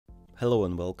Hello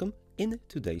and welcome. In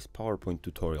today's PowerPoint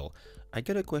tutorial, I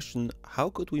got a question: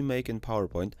 how could we make in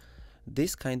PowerPoint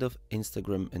this kind of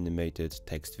Instagram animated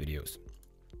text videos?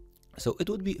 So it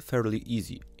would be fairly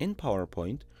easy. In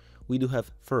PowerPoint, we do have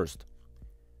first,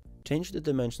 change the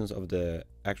dimensions of the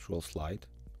actual slide.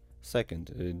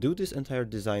 Second, do this entire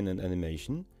design and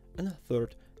animation. And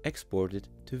third, export it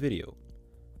to video.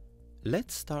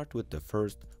 Let's start with the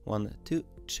first one to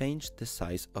change the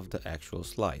size of the actual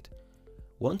slide.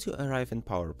 Once you arrive in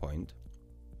PowerPoint,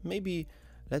 maybe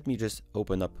let me just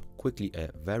open up quickly a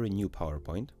very new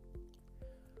PowerPoint.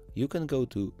 You can go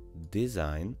to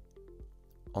Design.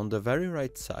 On the very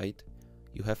right side,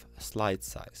 you have slide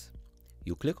size.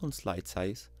 You click on slide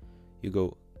size, you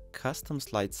go custom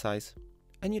slide size,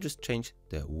 and you just change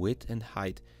the width and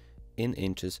height in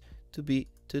inches to be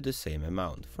to the same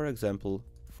amount. For example,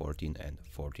 14 and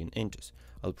 14 inches.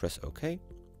 I'll press OK.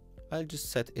 I'll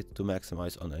just set it to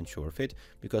maximize on ensure fit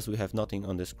because we have nothing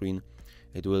on the screen.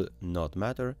 It will not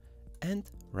matter. And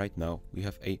right now we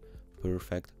have a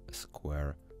perfect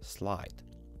square slide.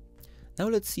 Now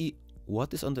let's see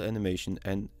what is on the animation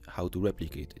and how to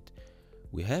replicate it.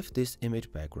 We have this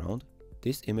image background.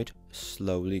 This image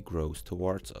slowly grows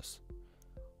towards us.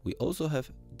 We also have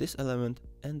this element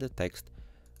and the text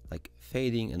like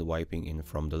fading and wiping in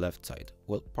from the left side.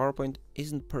 Well, PowerPoint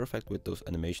isn't perfect with those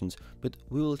animations, but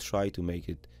we will try to make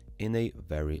it in a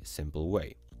very simple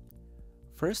way.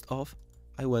 First off,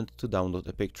 I went to download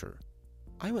a picture.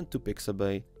 I went to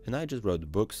Pixabay and I just wrote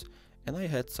books, and I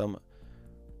had some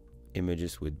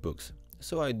images with books.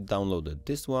 So I downloaded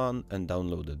this one and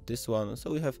downloaded this one,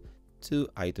 so we have two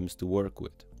items to work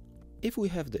with. If we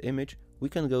have the image, we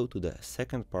can go to the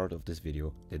second part of this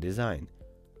video, the design.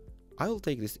 I'll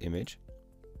take this image.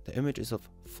 The image is of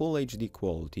full HD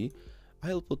quality.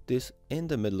 I'll put this in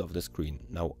the middle of the screen.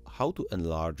 Now, how to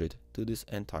enlarge it to this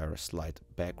entire slide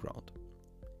background?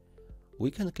 We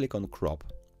can click on crop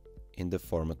in the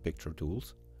format picture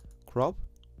tools. Crop.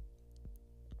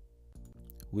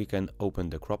 We can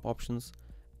open the crop options,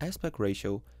 aspect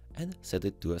ratio, and set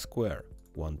it to a square,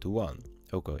 1:1.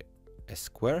 Okay, a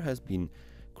square has been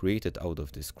created out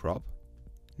of this crop.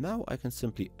 Now I can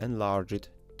simply enlarge it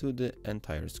to the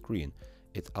entire screen.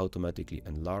 It automatically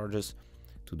enlarges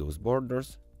to those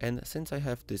borders, and since I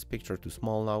have this picture too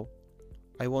small now,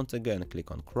 I once again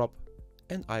click on crop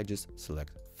and I just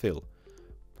select fill.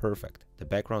 Perfect, the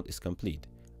background is complete.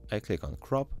 I click on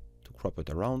crop to crop it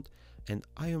around, and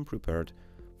I am prepared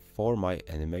for my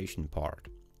animation part.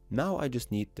 Now I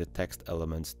just need the text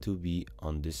elements to be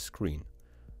on this screen.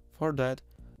 For that,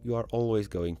 you are always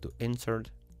going to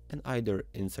insert and either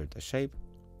insert a shape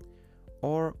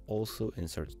or also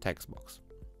insert text box.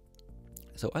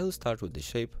 So I'll start with the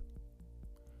shape.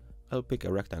 I'll pick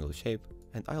a rectangle shape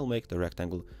and I'll make the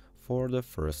rectangle for the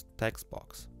first text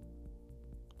box.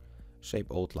 Shape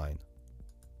outline.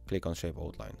 Click on shape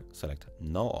outline. Select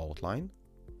no outline.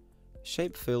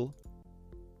 Shape fill.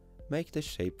 Make the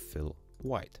shape fill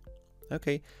white.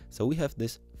 Okay, so we have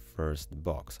this first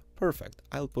box. Perfect.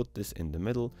 I'll put this in the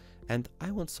middle and I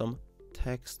want some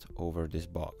text over this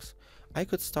box. I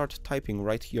could start typing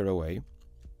right here away,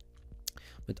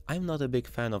 but I'm not a big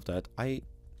fan of that. I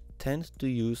tend to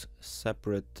use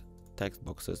separate text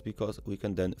boxes because we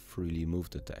can then freely move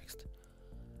the text.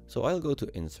 So I'll go to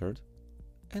insert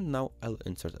and now I'll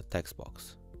insert a text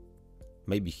box.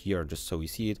 Maybe here, just so we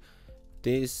see it,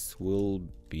 this will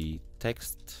be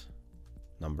text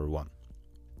number 1.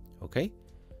 Okay,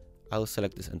 I'll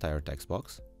select this entire text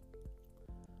box.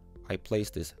 I place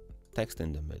this text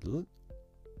in the middle.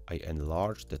 I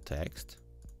enlarge the text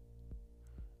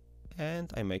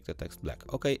and I make the text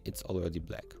black. Okay, it's already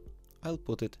black. I'll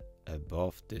put it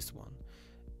above this one.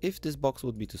 If this box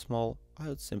would be too small, I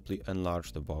would simply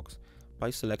enlarge the box.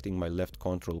 By selecting my left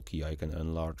control key, I can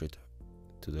enlarge it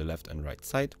to the left and right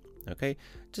side. Okay,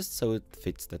 just so it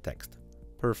fits the text.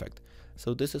 Perfect.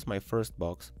 So this is my first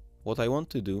box. What I want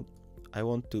to do, I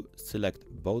want to select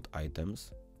both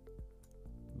items,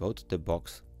 both the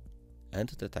box and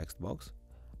the text box.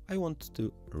 I want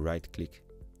to right click,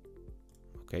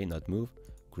 okay, not move,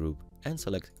 group, and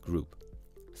select group.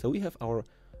 So we have our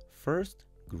first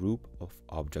group of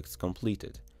objects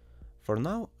completed. For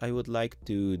now, I would like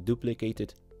to duplicate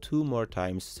it 2 more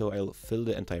times, so I'll fill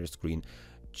the entire screen.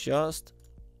 Just,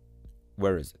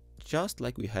 where is it? Just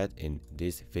like we had in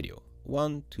this video.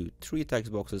 1, 2, 3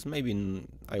 text boxes. Maybe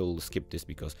I will skip this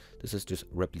because this is just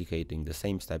replicating the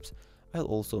same steps. I'll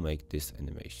also make this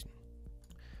animation.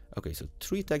 Okay, so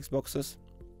 3 text boxes.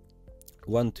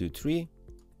 1, 2, 3.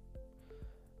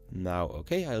 Now,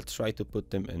 okay, I'll try to put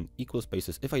them in equal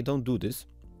spaces. If I don't do this,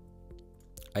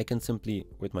 I can simply,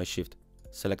 with my shift,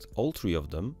 select all 3 of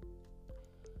them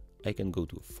I can go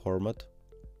to Format,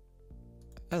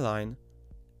 Align,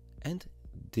 and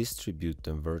distribute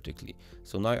them vertically.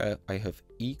 So now I have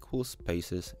equal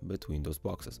spaces between those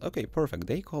boxes. Okay, perfect.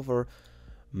 They cover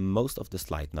most of the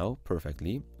slide now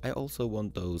perfectly. I also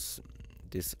want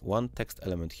this one text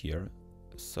element here.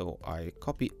 So I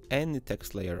copy any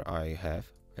text layer I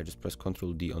have. I just press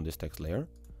Ctrl D on this text layer.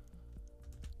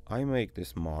 I make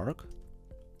this mark,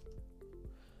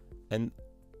 and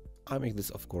I make this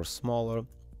of course smaller,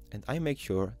 and I make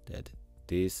sure that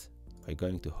this, by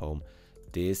going to home,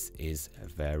 this is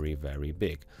very, very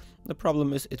big. The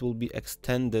problem is it will be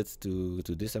extended to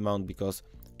this amount because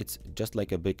it's just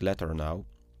like a big letter now.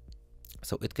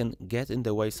 So it can get in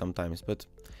the way sometimes, but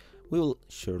we will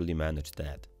surely manage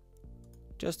that.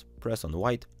 Just press on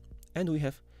white and we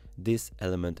have this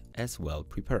element as well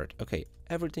prepared. Okay,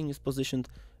 everything is positioned,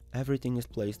 everything is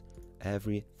placed,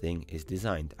 everything is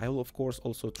designed. I will of course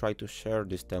also try to share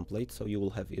this template so you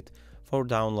will have it for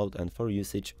download and for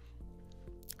usage.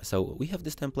 So we have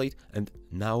this template, and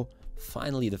now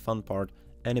finally the fun part,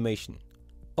 animation.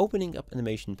 Opening up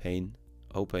animation pane,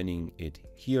 opening it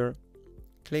here,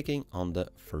 clicking on the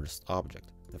first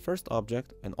object. The first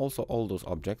object, and also all those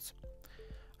objects,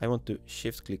 I want to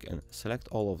shift click and select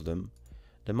all of them.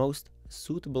 The most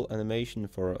suitable animation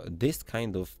for this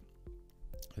kind of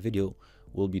video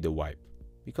will be the wipe,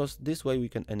 because this way we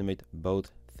can animate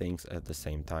both things at the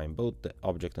same time, both the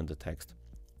object and the text.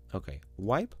 Okay,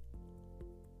 wipe.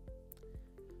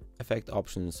 Effect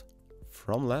options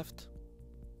from left,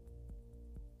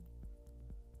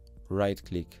 right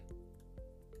click,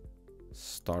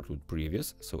 start with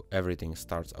previous, so everything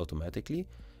starts automatically,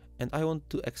 and I want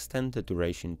to extend the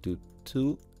duration to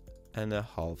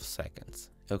 2.5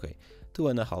 seconds. Okay,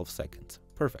 2.5 seconds,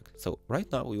 perfect. So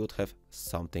right now we would have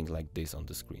something like this on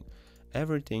the screen.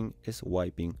 Everything is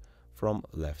wiping from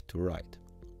left to right.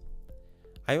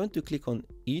 I want to click on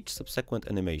each subsequent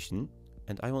animation,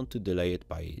 and I want to delay it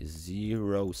by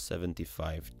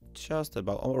 0.75, just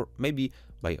about, or maybe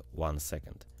by 1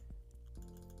 second.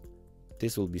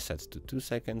 This will be set to 2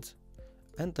 seconds,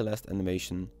 and the last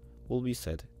animation will be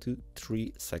set to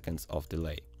 3 seconds of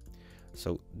delay.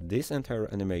 So this entire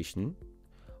animation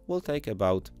will take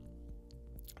about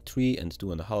 3 and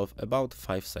 2.5, about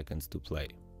 5 seconds to play.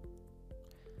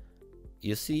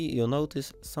 You'll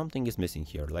notice something is missing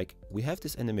here. Like, we have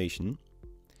this animation,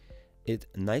 it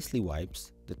nicely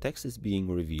wipes, the text is being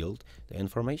revealed, the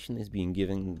information is being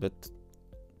given, but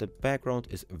the background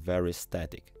is very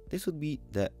static. This would be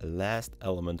the last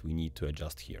element we need to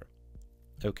adjust here.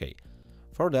 Okay,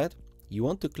 for that you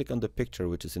want to click on the picture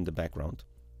which is in the background.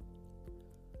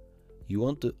 You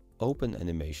want to open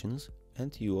animations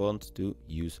and you want to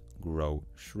use grow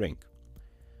shrink.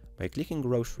 By clicking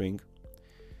grow shrink,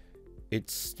 it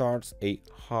starts a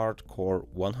hardcore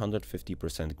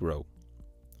 150% grow.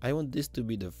 I want this to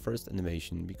be the first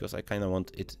animation because I kind of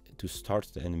want it to start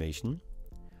the animation.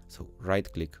 So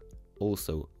right click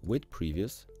also with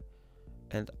previous,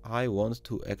 and I want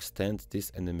to extend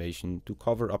this animation to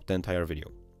cover up the entire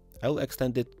video. I'll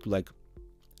extend it to like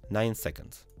 9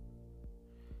 seconds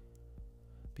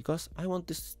because I want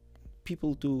this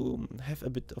people to have a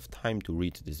bit of time to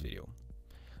read this video.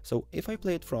 So if I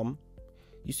play it from,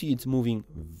 you see it's moving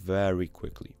very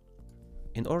quickly.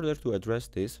 In order to address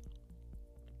this,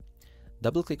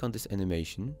 double click on this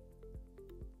animation,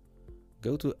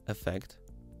 go to effect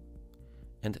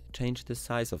and change the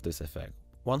size of this effect.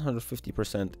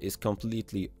 150% is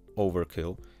completely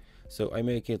overkill, so I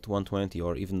make it 120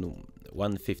 or even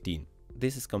 115.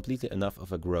 This is completely enough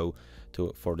of a grow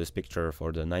for this picture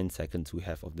for the 9 seconds we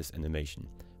have of this animation.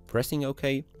 Pressing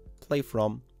OK, play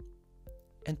from,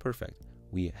 and perfect.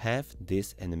 We have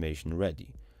this animation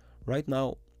ready. Right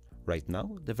now,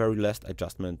 the very last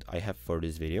adjustment I have for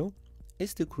this video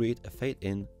is to create a fade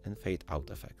in and fade out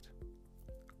effect.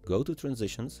 Go to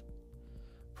transitions,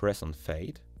 press on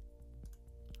fade,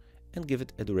 and give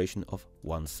it a duration of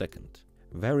 1 second.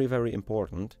 Very, very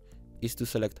important is to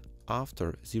select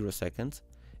after 0 seconds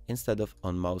instead of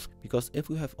on mouse, because if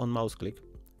we have on mouse click,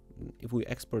 if we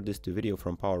export this to video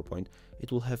from PowerPoint,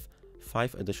 it will have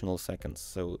 5 additional seconds,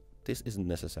 so this isn't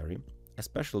necessary,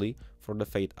 especially for the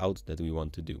fade out that we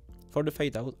want to do. For the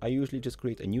fade out, I usually just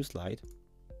create a new slide.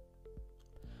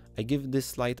 I give this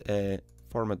slide a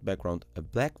format background, a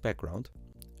black background.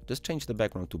 Just change the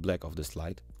background to black of the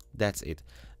slide. That's it,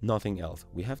 nothing else.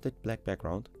 We have that black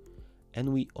background,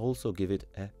 and we also give it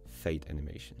a fade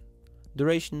animation.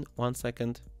 Duration 1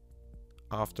 second,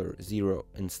 after 0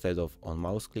 instead of on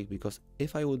mouse click, because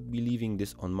if I would be leaving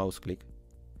this on mouse click,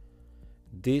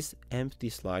 this empty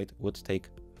slide would take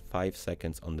 5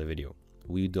 seconds on the video.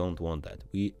 We don't want that.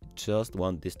 We just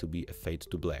want this to be a fade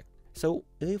to black. So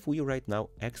if we right now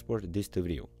export this to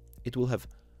video, it will have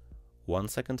 1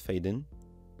 second fade in.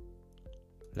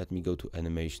 Let me go to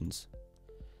animations,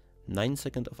 9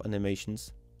 seconds of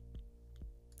animations,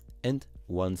 and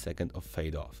 1 second of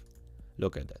fade off.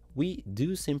 Look at that. We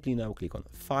do simply now click on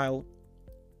File,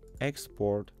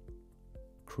 Export,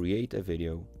 Create a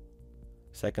Video,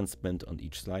 seconds spent on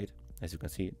each slide. As you can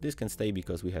see, this can stay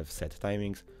because we have set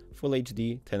timings, Full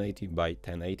HD, 1080 by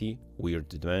 1080, weird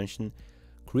dimension,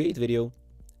 create video,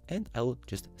 and I'll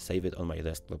just save it on my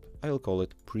desktop. I'll call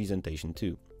it Presentation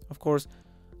 2. Of course,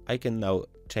 I can now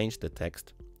change the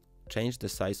text, change the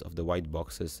size of the white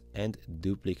boxes, and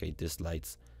duplicate the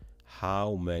slides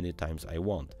how many times I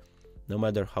want. No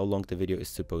matter how long the video is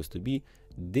supposed to be,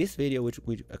 this video which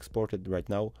we exported right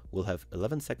now will have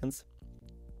 11 seconds.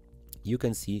 You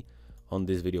can see on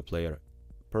this video player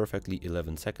perfectly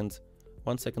 11 seconds,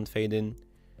 1 second fade in,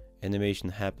 animation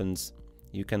happens.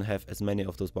 You can have as many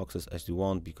of those boxes as you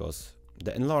want because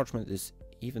the enlargement is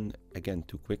even again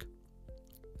too quick,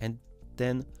 and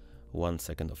then 1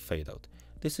 second of fade out.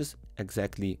 This is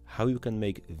exactly how you can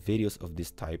make videos of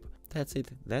this type. That's it.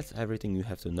 That's everything you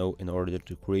have to know in order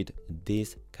to create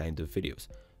this kind of videos.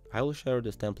 I will share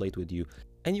this template with you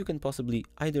and you can possibly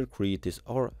either create this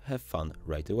or have fun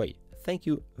right away. Thank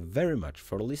you very much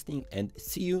for listening and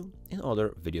see you in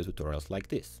other video tutorials like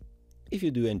this. If you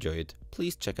do enjoy it,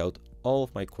 please check out all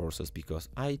of my courses because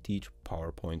I teach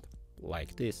PowerPoint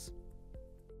like this.